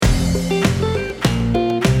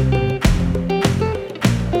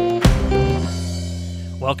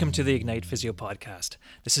Welcome to the Ignite Physio Podcast.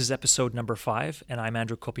 This is episode number 5, and I'm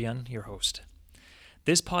Andrew Kopian, your host.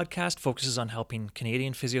 This podcast focuses on helping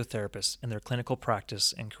Canadian physiotherapists in their clinical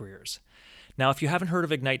practice and careers. Now, if you haven't heard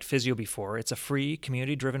of Ignite Physio before, it's a free,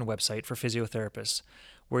 community-driven website for physiotherapists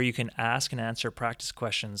where you can ask and answer practice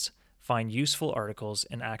questions, find useful articles,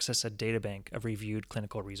 and access a databank of reviewed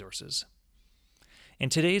clinical resources. In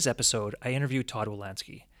today's episode, I interviewed Todd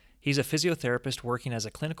Wolansky. He's a physiotherapist working as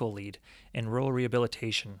a clinical lead in rural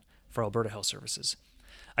rehabilitation for Alberta Health Services.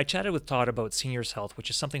 I chatted with Todd about seniors' health,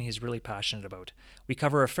 which is something he's really passionate about. We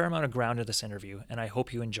cover a fair amount of ground in this interview, and I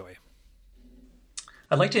hope you enjoy.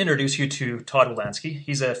 I'd like to introduce you to Todd Wolansky.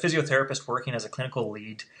 He's a physiotherapist working as a clinical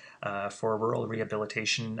lead for rural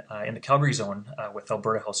rehabilitation in the Calgary Zone with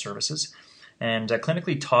Alberta Health Services. And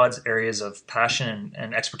clinically, Todd's areas of passion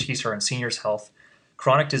and expertise are in seniors' health,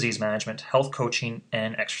 chronic disease management, health coaching,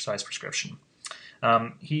 and exercise prescription.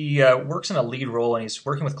 He works in a lead role, and he's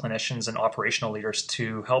working with clinicians and operational leaders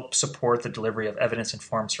to help support the delivery of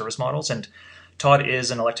evidence-informed service models. And Todd is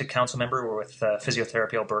an elected council member with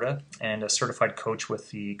Physiotherapy Alberta and a certified coach with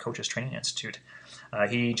the Coaches Training Institute.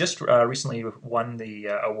 He just recently won the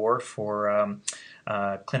award for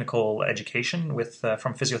clinical education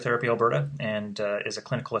from Physiotherapy Alberta and is a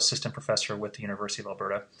clinical assistant professor with the University of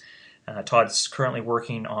Alberta. Todd's currently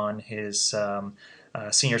working on his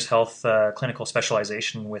seniors health clinical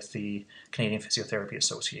specialization with the Canadian Physiotherapy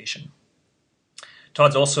Association.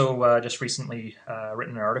 Todd's also just recently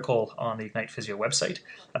written an article on the Ignite Physio website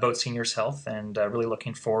about seniors health, and really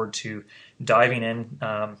looking forward to diving in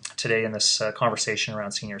today in this conversation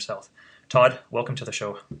around seniors health. Todd, welcome to the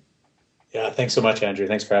show. Yeah, thanks so much, Andrew.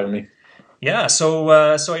 Thanks for having me. Yeah, so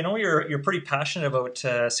I know you're pretty passionate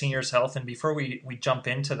about seniors' health, and before we jump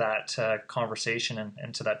into that conversation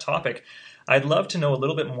and to that topic, I'd love to know a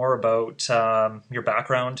little bit more about your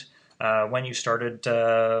background, when you started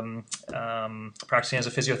practicing as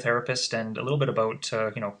a physiotherapist, and a little bit about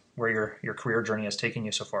where your career journey has taken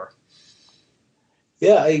you so far.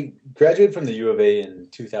 Yeah, I graduated from the U of A in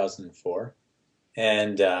 2004,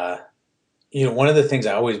 and one of the things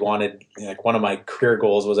I always wanted, like one of my career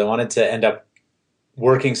goals, was I wanted to end up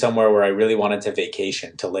working somewhere where I really wanted to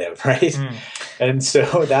vacation to live, right? Mm. And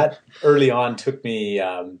so that early on took me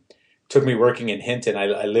working in Hinton.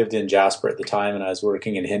 I lived in Jasper at the time, and I was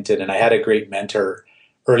working in Hinton, and I had a great mentor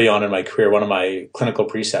early on in my career, one of my clinical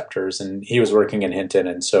preceptors, and he was working in Hinton.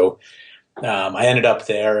 And so I ended up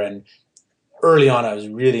there, and early on I was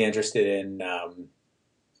really interested in,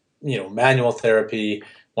 manual therapy,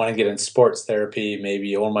 wanted to get in sports therapy,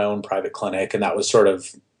 maybe own my own private clinic. And that was sort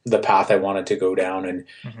of the path I wanted to go down.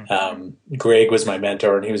 And Greg was my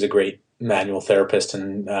mentor, and he was a great manual therapist.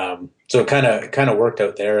 And so it kind of worked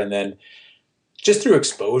out there. And then just through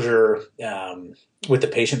exposure with the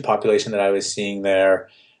patient population that I was seeing there,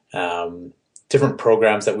 different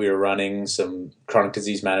programs that we were running, some chronic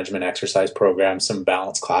disease management exercise programs, some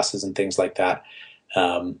balance classes and things like that,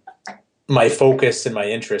 my focus and my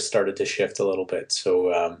interest started to shift a little bit.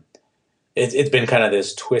 So it's been kind of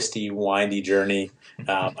this twisty, windy journey.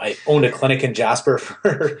 I owned a clinic in Jasper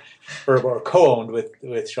co-owned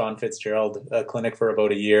with Sean Fitzgerald, a clinic for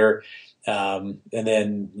about a year. And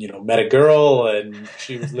then, met a girl, and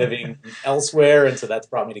she was living elsewhere. And so that's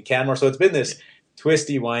brought me to Canmore. So it's been this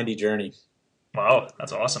twisty, windy journey. Wow,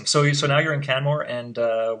 that's awesome. So now you're in Canmore and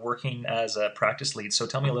working as a practice lead. So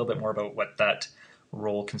tell me a little bit more about what that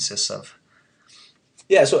role consists of.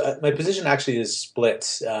 Yeah, so my position actually is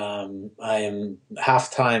split. I am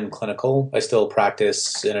half-time clinical. I still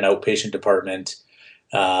practice in an outpatient department,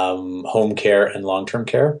 home care and long-term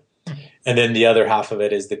care. And then the other half of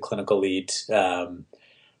it is the clinical lead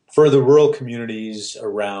for the rural communities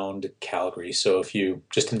around Calgary. So if you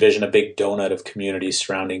just envision a big donut of communities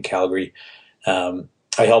surrounding Calgary,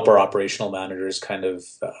 I help our operational managers kind of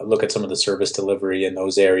look at some of the service delivery in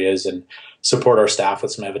those areas and support our staff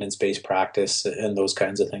with some evidence-based practice and those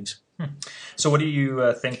kinds of things. So what do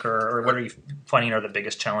you think, or what are you finding are the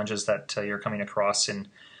biggest challenges that you're coming across in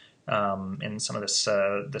some of this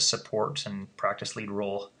the support and practice lead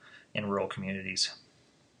role in rural communities?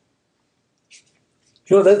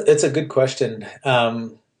 That's a good question.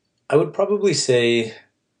 I would probably say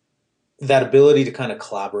that ability to kind of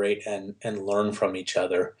collaborate and learn from each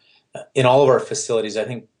other. In all of our facilities, I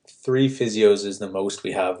think 3 physios is the most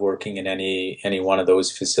we have working in any one of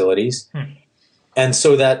those facilities. And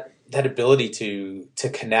so that ability to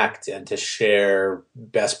connect and to share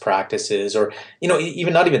best practices, or,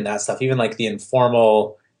 even not even that stuff, even like the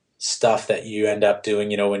informal stuff that you end up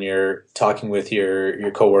doing, when you're talking with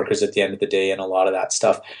your coworkers at the end of the day, and a lot of that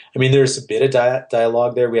stuff. I mean, there's a bit of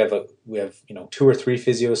dialogue there. We have 2 or 3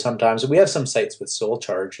 physios sometimes. We have some sites with sole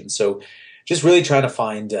charge, and so just really trying to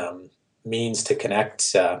find means to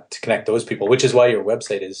connect those people, which is why your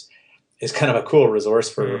website is kind of a cool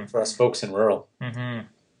resource for us folks in rural. Mm-hmm.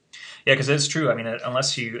 Yeah, because it's true. I mean,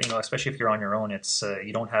 unless especially if you're on your own, it's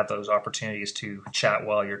you don't have those opportunities to chat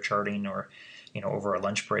while you're charting, or over a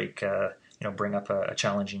lunch break, bring up a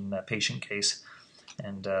challenging patient case.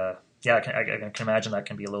 And I can imagine that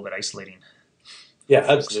can be a little bit isolating. Yeah,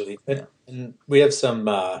 absolutely. And we have some,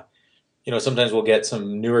 sometimes we'll get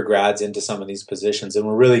some newer grads into some of these positions, and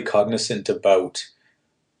we're really cognizant about,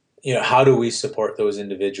 how do we support those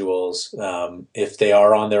individuals if they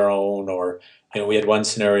are on their own, or, we had one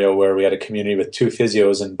scenario where we had a community with 2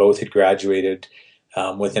 physios and both had graduated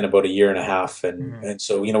within about a year and a half. And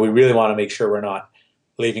so, we really want to make sure we're not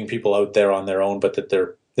leaving people out there on their own, but that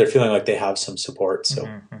they're feeling like they have some support. So,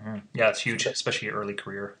 yeah, it's huge, especially early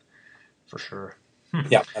career, for sure.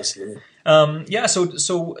 Yeah, absolutely.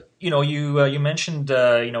 So you mentioned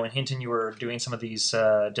in Hinton you were doing some of these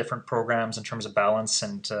different programs in terms of balance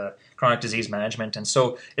and chronic disease management, and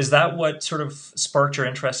so is that what sort of sparked your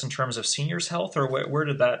interest in terms of seniors health, or where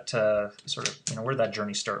did that where did that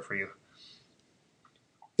journey start for you?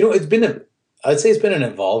 I'd say it's been an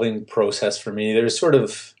evolving process for me. There's sort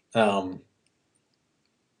of I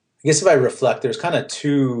guess if I reflect, there's kind of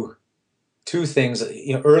two things.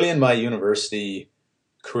 Early in my university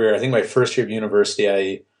career, I think my first year of university,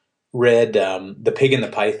 I read The Pig and the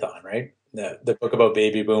Python, right? The book about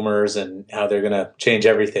baby boomers and how they're going to change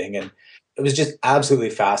everything. And I was just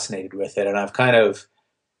absolutely fascinated with it. And I've kind of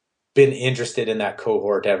been interested in that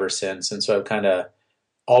cohort ever since. And so I've kind of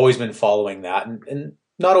always been following that. And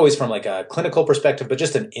not always from like a clinical perspective, but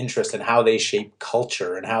just an interest in how they shape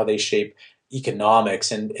culture and how they shape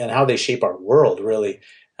economics and how they shape our world, really.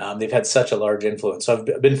 They've had such a large influence. So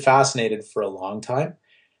I've been fascinated for a long time.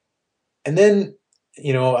 And then,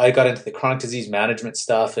 I got into the chronic disease management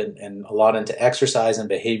stuff and a lot into exercise and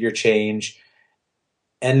behavior change.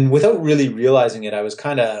 And without really realizing it, I was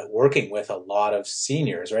kind of working with a lot of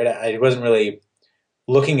seniors, right? I wasn't really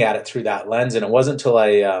looking at it through that lens. And it wasn't until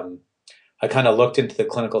I kind of looked into the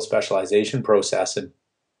clinical specialization process, and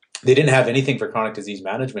they didn't have anything for chronic disease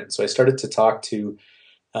management. So I started to talk to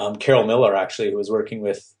Carol Miller, actually, who was working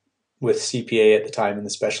with CPA at the time in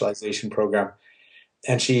the specialization program.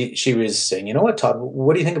 And she was saying, you know what, Todd,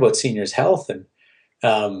 what do you think about seniors health? And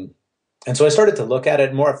so I started to look at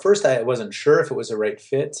it more. At first, I wasn't sure if it was a right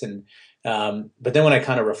fit. And but then when I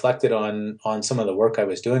kind of reflected on some of the work I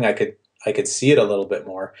was doing, I could see it a little bit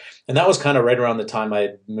more. And that was kind of right around the time I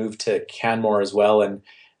had moved to Canmore as well. And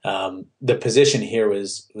the position here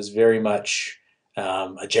was very much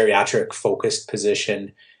a geriatric focused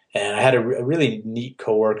position. And I had a really neat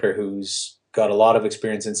coworker who's got a lot of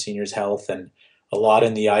experience in seniors health and a lot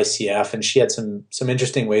in the ICF, and she had some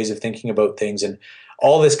interesting ways of thinking about things, and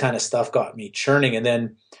all this kind of stuff got me churning. And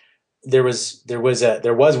then there was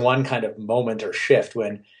one kind of moment or shift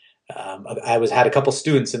when I had a couple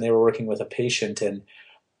students, and they were working with a patient, and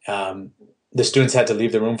the students had to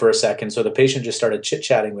leave the room for a second. So the patient just started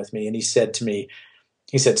chit-chatting with me, and he said to me,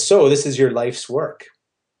 "So this is your life's work?"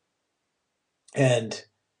 And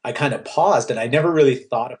I kind of paused, and I never really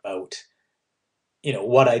thought about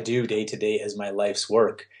what I do day to day as my life's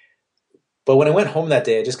work. But when I went home that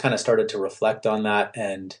day, I just kind of started to reflect on that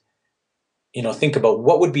and, think about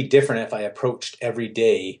what would be different if I approached every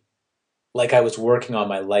day like I was working on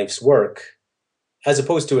my life's work, as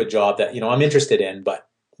opposed to a job that, I'm interested in, but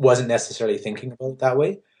wasn't necessarily thinking about it that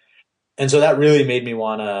way. And so that really made me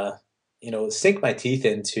want to, sink my teeth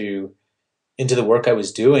into the work I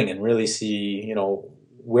was doing and really see,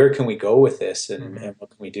 where can we go with this and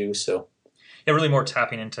what can we do? So. Yeah, really more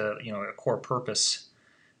tapping into a core purpose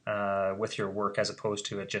with your work, as opposed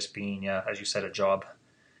to it just being, as you said, a job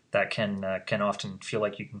that can often feel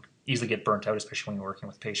like you can easily get burnt out, especially when you're working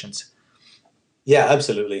with patients. Yeah,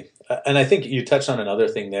 absolutely. And I think you touched on another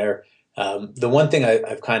thing there. The one thing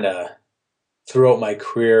I've kind of throughout my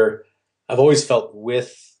career, I've always felt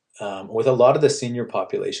with a lot of the senior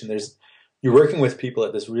population, you're working with people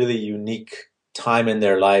at this really unique time in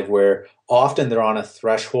their life where often they're on a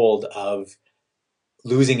threshold of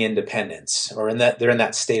losing independence, or they're in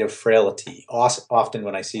that state of frailty often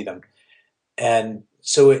when I see them. And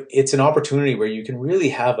so it's an opportunity where you can really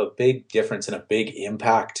have a big difference and a big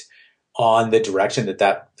impact on the direction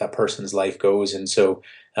that person's life goes. And so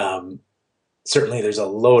certainly there's a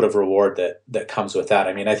load of reward that comes with that.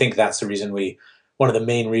 I mean, I think that's the reason we one of the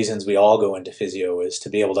main reasons we all go into physio is to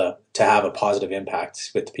be able to have a positive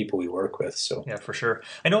impact with the people we work with. So yeah, for sure.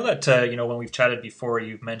 I know that when we've chatted before,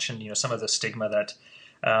 you've mentioned some of the stigma that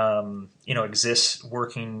exists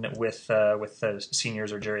working with the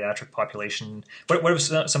seniors or geriatric population. What are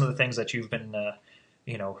some of the things that you've been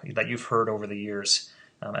that you've heard over the years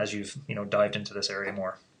as you've dived into this area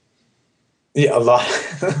more? yeah, a lot.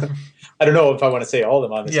 I don't know if I want to say all of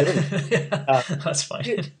them on this Yeah, interview. yeah, that's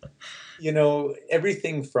fine.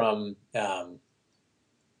 Everything from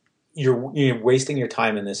you're wasting your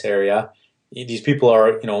time in this area. These people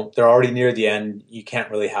are, they're already near the end. You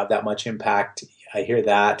can't really have that much impact. I hear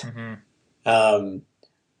that. Mm-hmm. Um,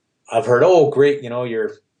 I've heard, oh, great,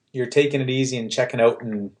 you're taking it easy and checking out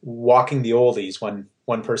and walking the oldies.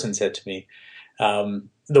 One person said to me,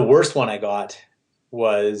 the worst one I got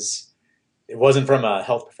was, it wasn't from a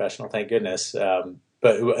health professional, thank goodness,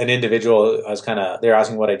 but an individual. They're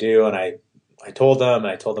asking what I do, and I told them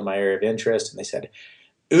my area of interest, and they said,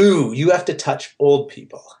 "Ooh, you have to touch old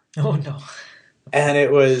people." Oh no. And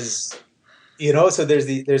it was, so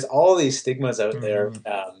there's all these stigmas out there.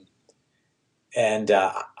 Mm-hmm. And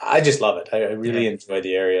I just love it. I really enjoy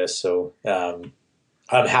the area. So I'm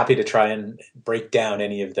happy to try and break down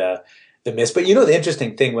any of the myths. But the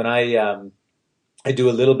interesting thing, when I do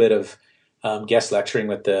a little bit of guest lecturing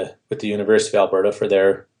with the University of Alberta for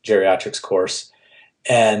their geriatrics course,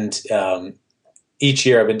 and each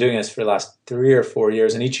year I've been doing this for the last 3 or 4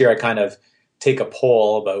 years, and each year I kind of take a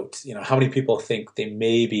poll about how many people think they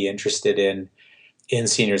may be interested in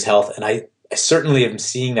seniors health, and I certainly am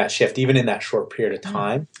seeing that shift even in that short period of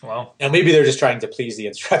time. Wow. And maybe they're just trying to please the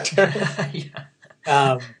instructor.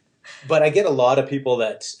 Yeah. But I get a lot of people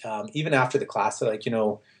that even after the class, they're like,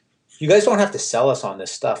 you guys don't have to sell us on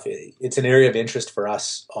this stuff. It's an area of interest for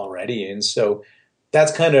us already. And so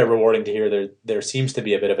that's kind of rewarding to hear. There seems to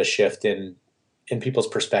be a bit of a shift in people's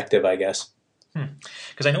perspective, I guess.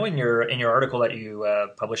 Because I know in your article that you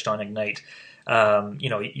published on Ignite,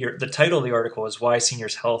 the title of the article is "Why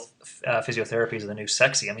Seniors Health Physiotherapy is the New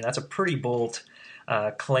Sexy." I mean, that's a pretty bold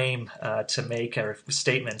claim to make, or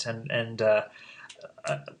statement. And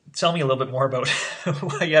tell me a little bit more about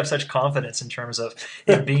why you have such confidence in terms of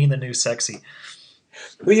it being the new sexy.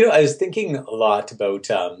 Well, I was thinking a lot about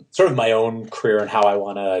sort of my own career and how I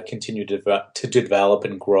want to continue to develop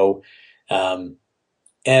and grow.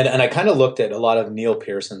 And I kind of looked at a lot of Neil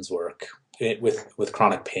Pearson's work with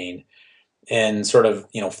chronic pain, and sort of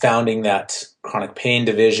founding that chronic pain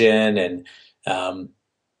division, and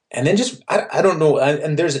then just I don't know,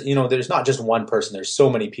 and there's not just one person. There's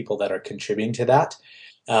so many people that are contributing to that.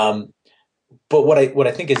 But what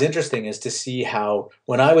I think is interesting is to see how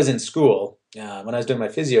when I was in school, when I was doing my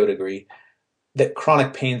physio degree, that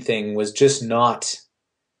chronic pain thing was just not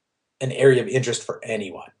an area of interest for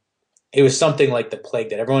anyone. It was something like the plague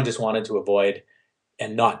that everyone just wanted to avoid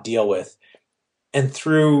and not deal with. And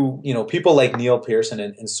through, people like Neil Pearson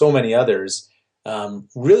and so many others,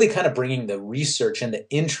 really kind of bringing the research and the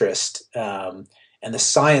interest and the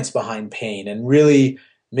science behind pain, and really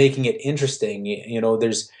making it interesting.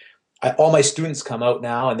 All my students come out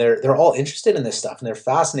now, and they're all interested in this stuff, and they're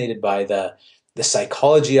fascinated by the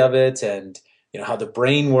psychology of it, and how the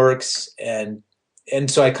brain works, and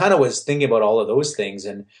so I kind of was thinking about all of those things,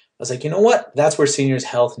 and I was like, you know what? That's where seniors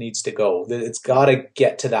health needs to go. It's got to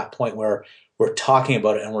get to that point where we're talking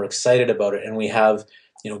about it and we're excited about it, and we have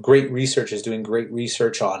great researchers doing great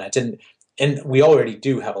research on it, and we already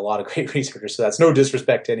do have a lot of great researchers. So that's no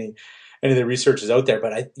disrespect to any of the researchers out there,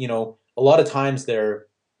 but a lot of times they're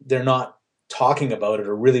not talking about it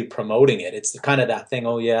or really promoting it. It's kind of that thing.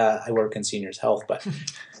 Oh yeah, I work in seniors health, but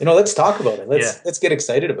let's talk about it. Let's get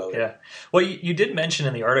excited about it. Yeah. Well, you did mention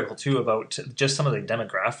in the article too about just some of the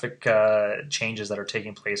demographic changes that are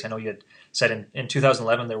taking place. I know you had said in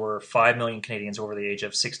 2011 there were 5 million Canadians over the age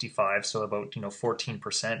of 65, so about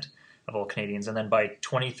 14% of all Canadians, and then by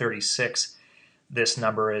 2036 this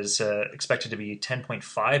number is expected to be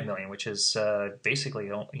 10.5 million, which is basically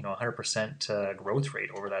 100% growth rate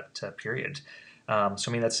over that period. So I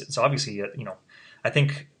mean it's obviously I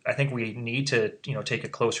think we need to take a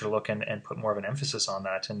closer look and put more of an emphasis on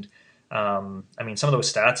that. And I mean some of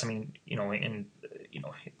those stats,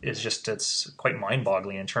 it's quite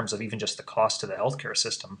mind-boggling in terms of even just the cost to the healthcare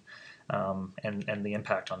system, and the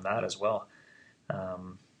impact on that as well.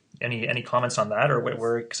 Any comments on that, or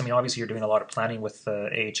where? Because obviously you're doing a lot of planning with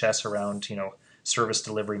AHS around service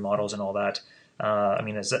delivery models and all that.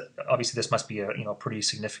 Is that obviously this must be a pretty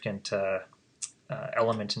significant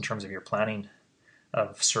element in terms of your planning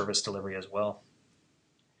of service delivery as well.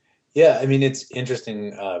 Yeah, it's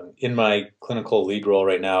interesting. In my clinical lead role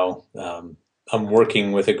right now, I'm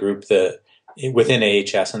working with a group that within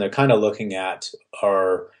AHS, and they're kind of looking at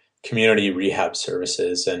our community rehab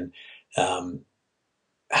services and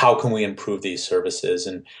how can we improve these services.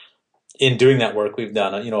 And in doing that work, we've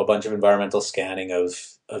done a bunch of environmental scanning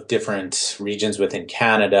of different regions within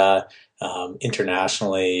Canada,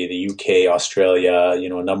 internationally, the UK, Australia,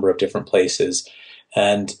 a number of different places,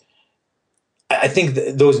 and I think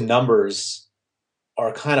those numbers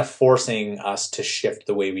are kind of forcing us to shift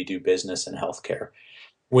the way we do business in healthcare.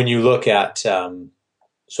 When you look at so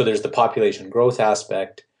there's the population growth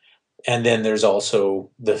aspect, and then there's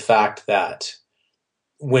also the fact that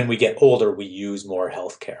when we get older, we use more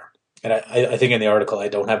healthcare. And I think in the article, I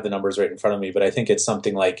don't have the numbers right in front of me, but I think it's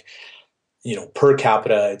something like, per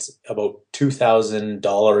capita, it's about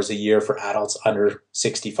 $2,000 a year for adults under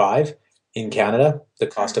 65 in Canada, the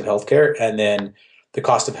cost of healthcare. And then the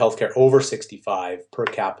cost of healthcare over 65 per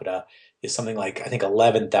capita is something like, I think,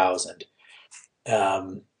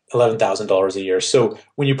 $11,000 a year. So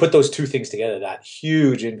when you put those two things together, that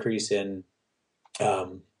huge increase in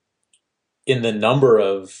the number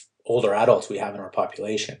of older adults we have in our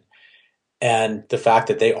population, and the fact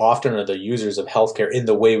that they often are the users of healthcare in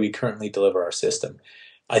the way we currently deliver our system,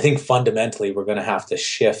 I think fundamentally we're going to have to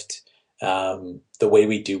shift the way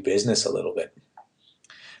we do business a little bit.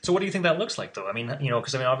 So what do you think that looks like, though? I mean,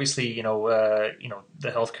 because obviously, the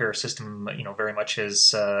healthcare system, very much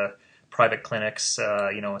is private clinics,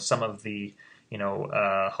 some of the,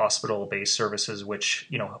 hospital-based services, which,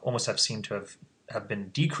 almost have seemed to have been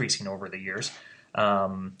decreasing over the years.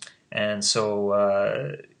 And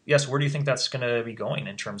so, yes, where do you think that's going to be going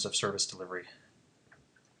in terms of service delivery?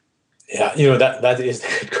 Yeah, that is the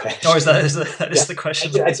good question. Oh, that is the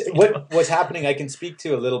question? What's happening, I can speak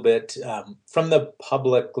to a little bit from the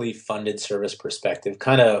publicly funded service perspective.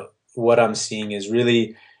 Kind of what I'm seeing is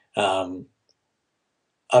really a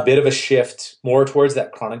bit of a shift more towards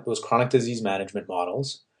those chronic disease management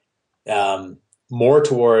models, more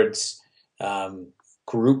towards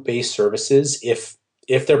group-based services if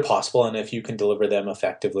they're possible and if you can deliver them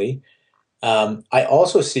effectively. I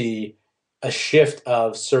also see a shift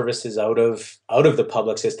of services out of the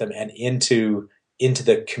public system and into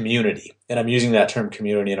the community. And I'm using that term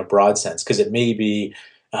community in a broad sense because it may be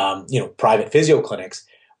private physio clinics,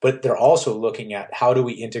 but they're also looking at how do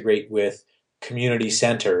we integrate with community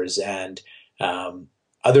centers and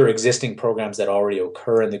other existing programs that already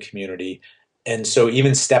occur in the community. And so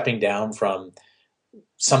even stepping down from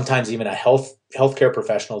sometimes even a healthcare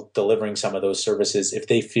professional delivering some of those services if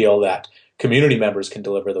they feel that community members can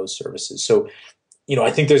deliver those services. So, I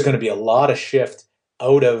think there's going to be a lot of shift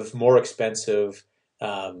out of more expensive,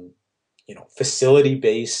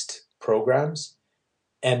 facility-based programs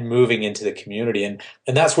and moving into the community. And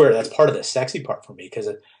that's part of the sexy part for me because,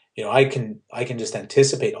 I can just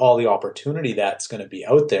anticipate all the opportunity that's going to be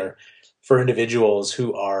out there for individuals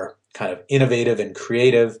who are kind of innovative and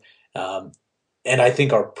creative. And I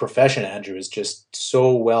think our profession, Andrew, is just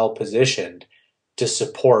so well positioned to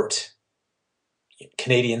support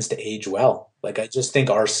Canadians to age well. Like, I just think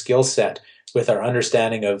our skill set with our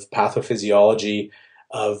understanding of pathophysiology,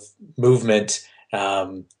 of movement,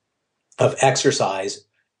 of exercise,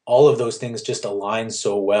 all of those things just align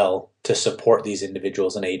so well to support these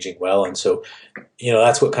individuals in aging well. And so,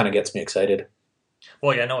 that's what kind of gets me excited.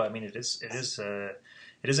 Well, yeah, no, I mean, it is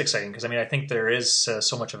exciting because I think there is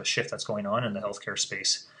so much of a shift that's going on in the healthcare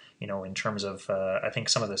space, in terms of, I think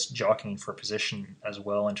some of this jockeying for position as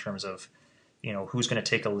well, in terms of, who's going to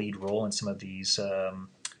take a lead role in some of these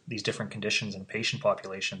different conditions and patient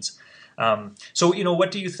populations. So,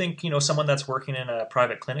 what do you think, someone that's working in a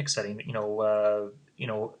private clinic setting,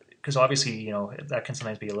 because obviously, that can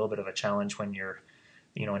sometimes be a little bit of a challenge when you're,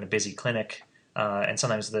 in a busy clinic. And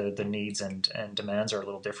sometimes the needs and demands are a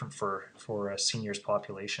little different for a seniors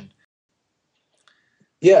population.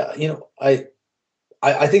 Yeah, I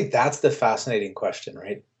think that's the fascinating question,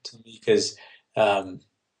 right? To me, because,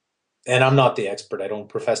 and I'm not the expert. I don't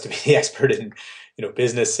profess to be the expert in,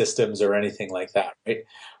 business systems or anything like that, right?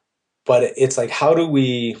 But it's like, how do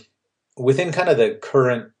we, within kind of the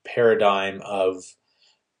current paradigm of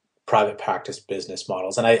private practice business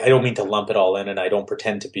models, and I don't mean to lump it all in, and I don't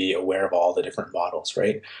pretend to be aware of all the different models,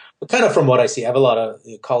 right? But kind of from what I see, I have a lot of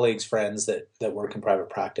colleagues, friends that work in private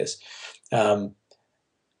practice.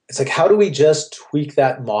 It's like, how do we just tweak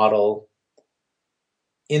that model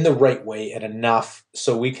in the right way and enough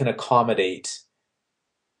so we can accommodate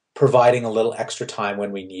providing a little extra time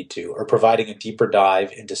when we need to, or providing a deeper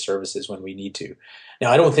dive into services when we need to.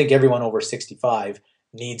 Now, I don't think everyone over 65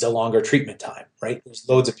 needs a longer treatment time, right? There's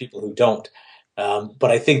loads of people who don't.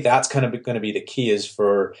 But I think that's kind of going to be the key, is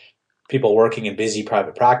for people working in busy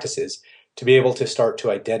private practices to be able to start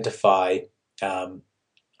to identify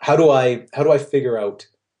how do I figure out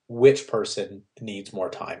which person needs more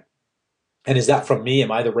time? And is that from me?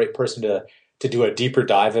 Am I the right person to do a deeper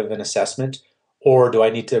dive of an assessment, or do I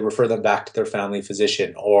need to refer them back to their family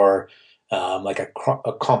physician, or like a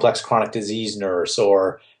complex chronic disease nurse,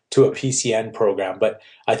 or to a PCN program? But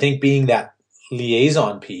I think being that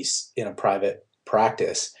liaison piece in a private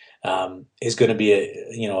practice is going to be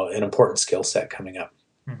an important skill set coming up.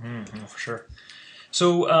 Mm-hmm, for sure.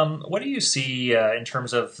 So, what do you see in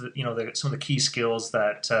terms of some of the key skills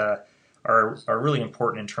that are really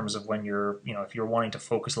important in terms of when you're if you're wanting to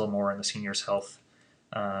focus a little more on the seniors health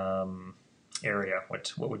area?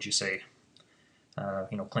 What would you say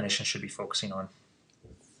clinicians should be focusing on?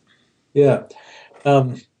 Yeah, I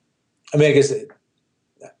mean, I guess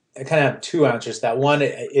I kind of have two answers to that. One,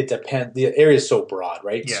 it depends. The area is so broad,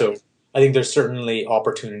 right? Yeah. So I think there's certainly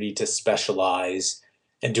opportunity to specialize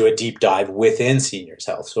and do a deep dive within seniors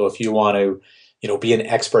health. So if you want to, be an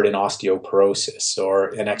expert in osteoporosis or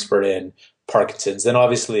an expert in Parkinson's, then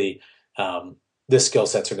obviously the skill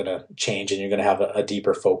sets are going to change and you're going to have a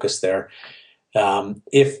deeper focus there.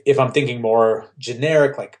 If I'm thinking more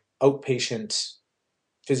generic, like outpatient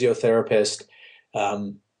physiotherapist,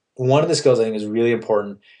 one of the skills I think is really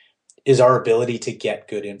important is our ability to get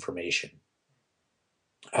good information.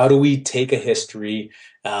 How do we take a history?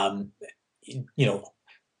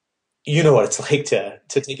 You know what it's like to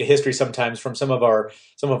take a history sometimes from some of our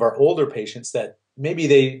older patients that maybe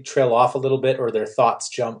they trail off a little bit or their thoughts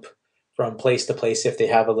jump from place to place if they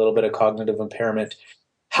have a little bit of cognitive impairment.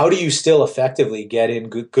 How do you still effectively get in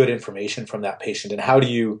good information from that patient, and how do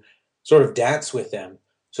you sort of dance with them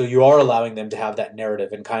so you are allowing them to have that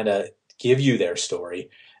narrative and kind of give you their story,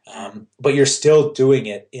 but you're still doing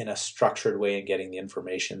it in a structured way and getting the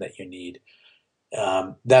information that you need.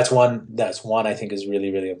 That's one I think is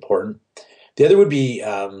really, really important. The other would be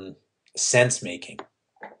sense making.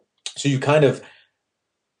 So you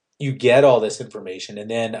get all this information, and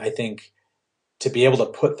then I think to be able to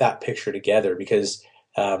put that picture together, because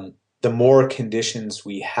the more conditions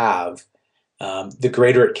we have, the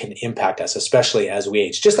greater it can impact us, especially as we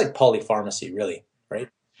age. Just like polypharmacy, really, right?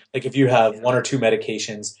 Like if you have one or two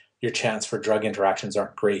medications, your chance for drug interactions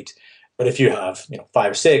aren't great. But if you have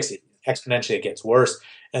 5 or 6, exponentially it gets worse.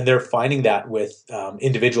 And they're finding that with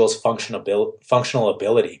individuals' functional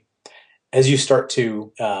ability. As you start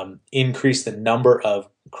to increase the number of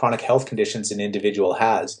chronic health conditions an individual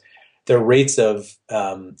has, their rates of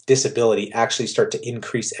disability actually start to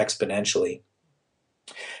increase exponentially.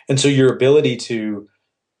 And so your ability to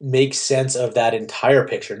make sense of that entire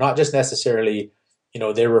picture, not just necessarily,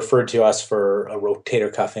 they referred to us for a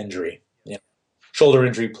rotator cuff injury, shoulder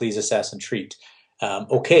injury, please assess and treat.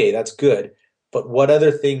 Okay, that's good. But what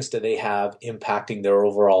other things do they have impacting their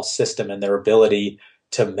overall system and their ability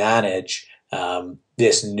to manage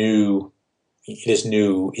this new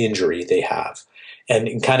injury they have,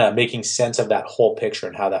 and kind of making sense of that whole picture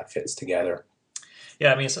and how that fits together.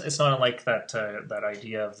 Yeah, I mean, it's not unlike that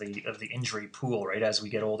idea of the injury pool, right? As we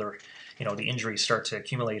get older, the injuries start to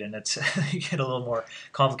accumulate, and it's you get a little more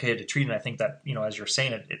complicated to treat. And I think that as you're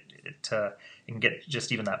saying, it can get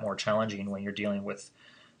just even that more challenging when you're dealing with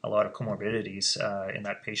a lot of comorbidities in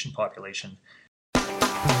that patient population.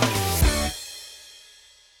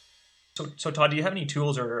 So Todd, do you have any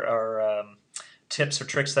tools or tips or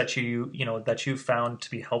tricks that you found to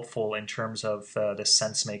be helpful in terms of this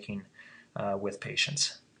sense making with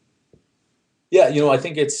patients? Yeah, I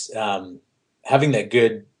think it's having that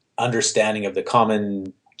good understanding of the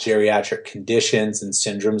common geriatric conditions and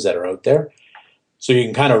syndromes that are out there, so you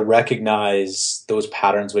can kind of recognize those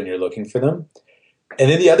patterns when you're looking for them.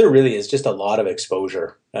 And then the other really is just a lot of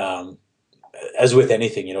exposure. As with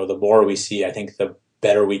anything, the more we see, I think the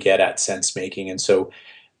better we get at sense making. And so,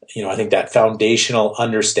 I think that foundational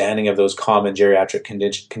understanding of those common geriatric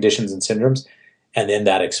conditions and syndromes, and then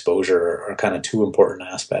that exposure are kind of two important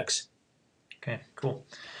aspects. Okay, cool.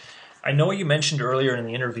 I know you mentioned earlier in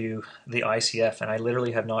the interview the ICF, and I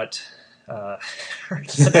literally have not heard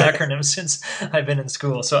the acronym since I've been in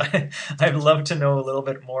school. So I'd love to know a little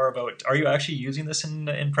bit more about, are you actually using this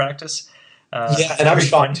in practice? Yeah, and I'm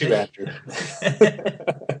shocked too, Andrew.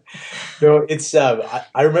 It's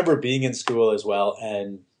I remember being in school as well,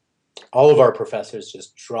 and all of our professors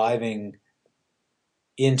just driving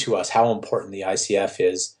into us how important the ICF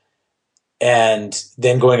is, and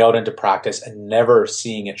then going out into practice and never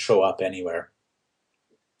seeing it show up anywhere.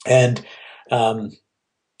 And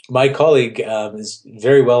my colleague is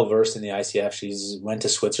very well versed in the ICF. She's went to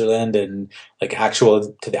Switzerland and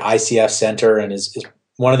actual to the ICF center, and is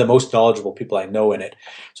one of the most knowledgeable people I know in it.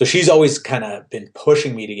 So she's always kind of been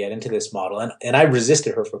pushing me to get into this model, and I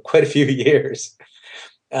resisted her for quite a few years.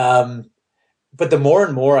 But the more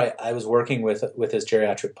and more I was working with this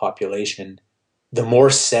geriatric population, the more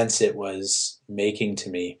sense it was making to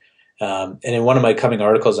me. And in one of my coming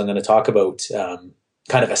articles, I'm going to talk about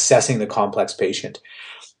kind of assessing the complex patient.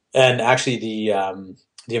 And actually,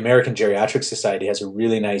 the American Geriatric Society has a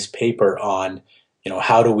really nice paper on,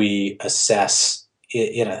 how do we assess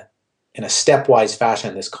in a stepwise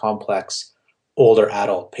fashion this complex older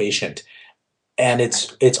adult patient. And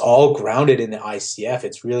it's all grounded in the ICF.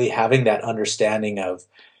 It's really having that understanding of,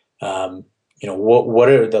 what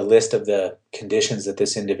are the list of the conditions that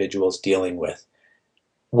this individual is dealing with?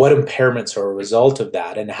 What impairments are a result of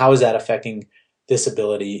that? And how is that affecting this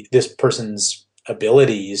person's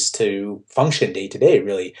abilities to function day to day,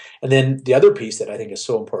 really? And then the other piece that I think is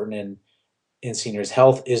so important in seniors'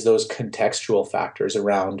 health is those contextual factors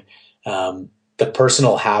around the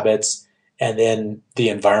personal habits and then the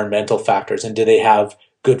environmental factors. And do they have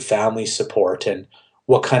good family support? And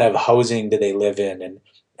what kind of housing do they live in? And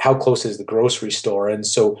how close is the grocery store? And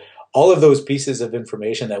so all of those pieces of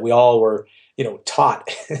information that we all were, taught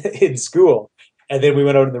in school, and then we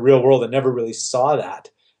went out in the real world and never really saw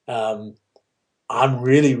that. I'm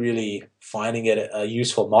really, really finding it a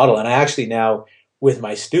useful model. And I actually now, with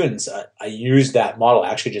my students, I use that model.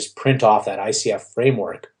 I actually just print off that ICF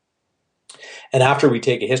framework. And after we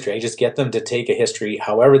take a history, I just get them to take a history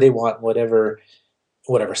however they want, whatever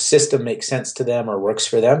system makes sense to them or works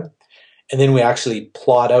for them. And then we actually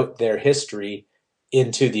plot out their history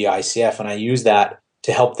into the ICF. And I use that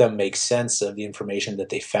to help them make sense of the information that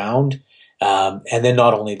they found. And then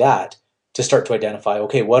not only that, to start to identify,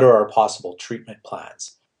 okay, what are our possible treatment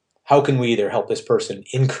plans? How can we either help this person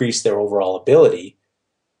increase their overall ability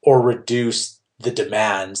or reduce the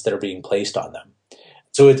demands that are being placed on them?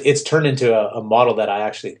 So it's turned into a model that I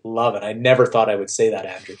actually love, and I never thought I would say that,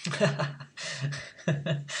 Andrew.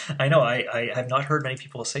 I know. I have not heard many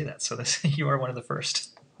people say that, so you are one of the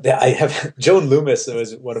first. Yeah, I have. Joan Loomis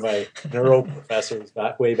was one of my neuro professors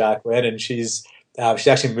way back when, and she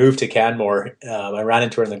actually moved to Canmore. I ran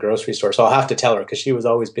into her in the grocery store, so I'll have to tell her because she was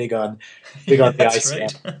always big on the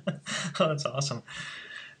ICF. Right. Oh, that's awesome.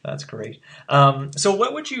 That's great. So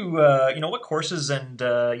what would you, what courses and,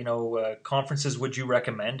 conferences would you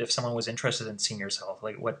recommend if someone was interested in seniors health?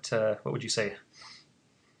 Like what would you say?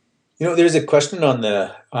 There's a question on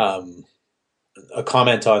a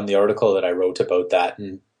comment on the article that I wrote about that.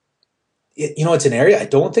 And, it's an area I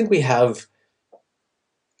don't think we have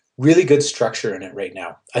really good structure in it right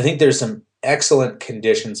now. I think there's some excellent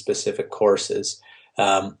condition-specific courses.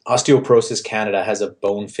 Osteoporosis Canada has a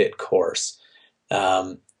bone fit course.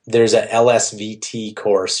 There's a LSVT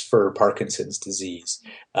course for Parkinson's disease.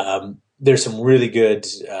 There's some really good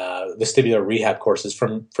vestibular rehab courses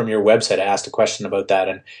from your website. I asked a question about that,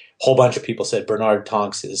 and a whole bunch of people said Bernard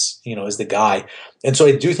Tonks is the guy. And so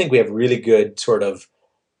I do think we have really good sort of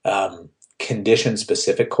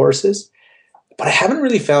condition-specific courses, but I haven't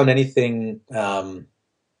really found anything that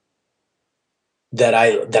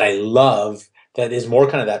I love that is more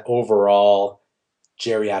kind of that overall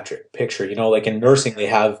geriatric picture. Like in nursing,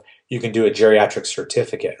 you can do a geriatric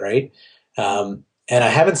certificate, right? And I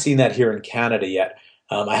haven't seen that here in Canada yet.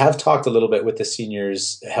 I have talked a little bit with the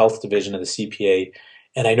seniors health division of the CPA,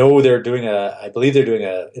 and I know I believe they're doing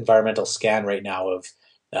a environmental scan right now of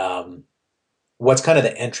what's kind of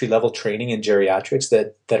the entry level training in geriatrics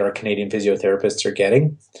that our Canadian physiotherapists are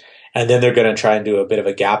getting. And then they're going to try and do a bit of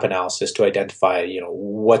a gap analysis to identify,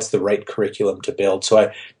 what's the right curriculum to build.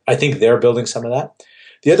 So I think they're building some of that.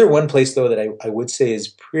 The other one place, though, that I would say is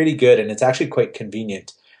pretty good, and it's actually quite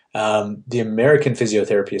convenient, the American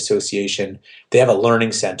Physiotherapy Association, they have a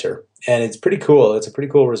learning center, and it's pretty cool. It's a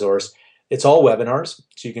pretty cool resource. It's all webinars,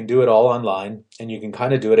 so you can do it all online, and you can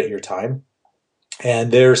kind of do it at your time.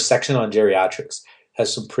 And their section on geriatrics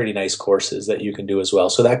has some pretty nice courses that you can do as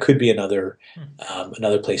well. So that could be another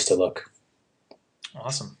place to look.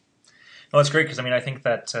 Awesome. Well, that's great because I think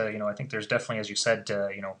that I think there's definitely, as you said,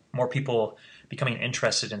 more people becoming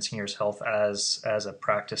interested in seniors health as a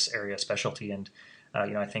practice area specialty, and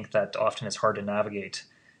I think that often it's hard to navigate,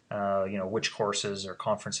 which courses or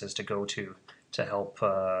conferences to go to help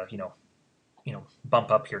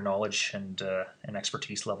bump up your knowledge and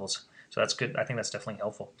expertise levels. So that's good. I think that's definitely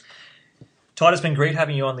helpful. Todd, it's been great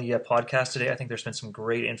having you on the podcast today. I think there's been some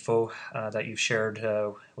great info that you've shared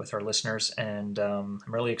with our listeners, and I'm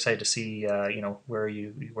really excited to see where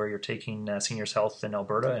you're taking seniors health in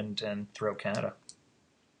Alberta and throughout Canada.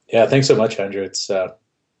 Yeah, thanks so much, Andrew. It's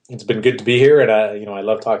been good to be here, and I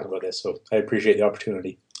love talking about this, so I appreciate the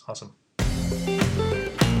opportunity. Awesome.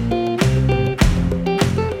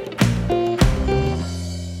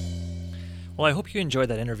 Well, I hope you enjoyed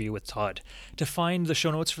that interview with Todd. To find the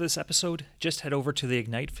show notes for this episode, just head over to the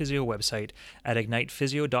Ignite Physio website at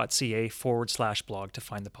ignitephysio.ca/blog to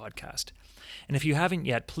find the podcast. And if you haven't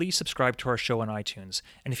yet, please subscribe to our show on iTunes.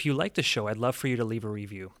 And if you like the show, I'd love for you to leave a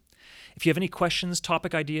review. If you have any questions,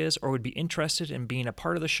 topic ideas, or would be interested in being a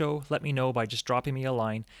part of the show, let me know by just dropping me a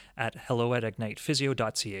line at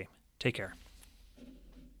hello@ignitephysio.ca. Take care.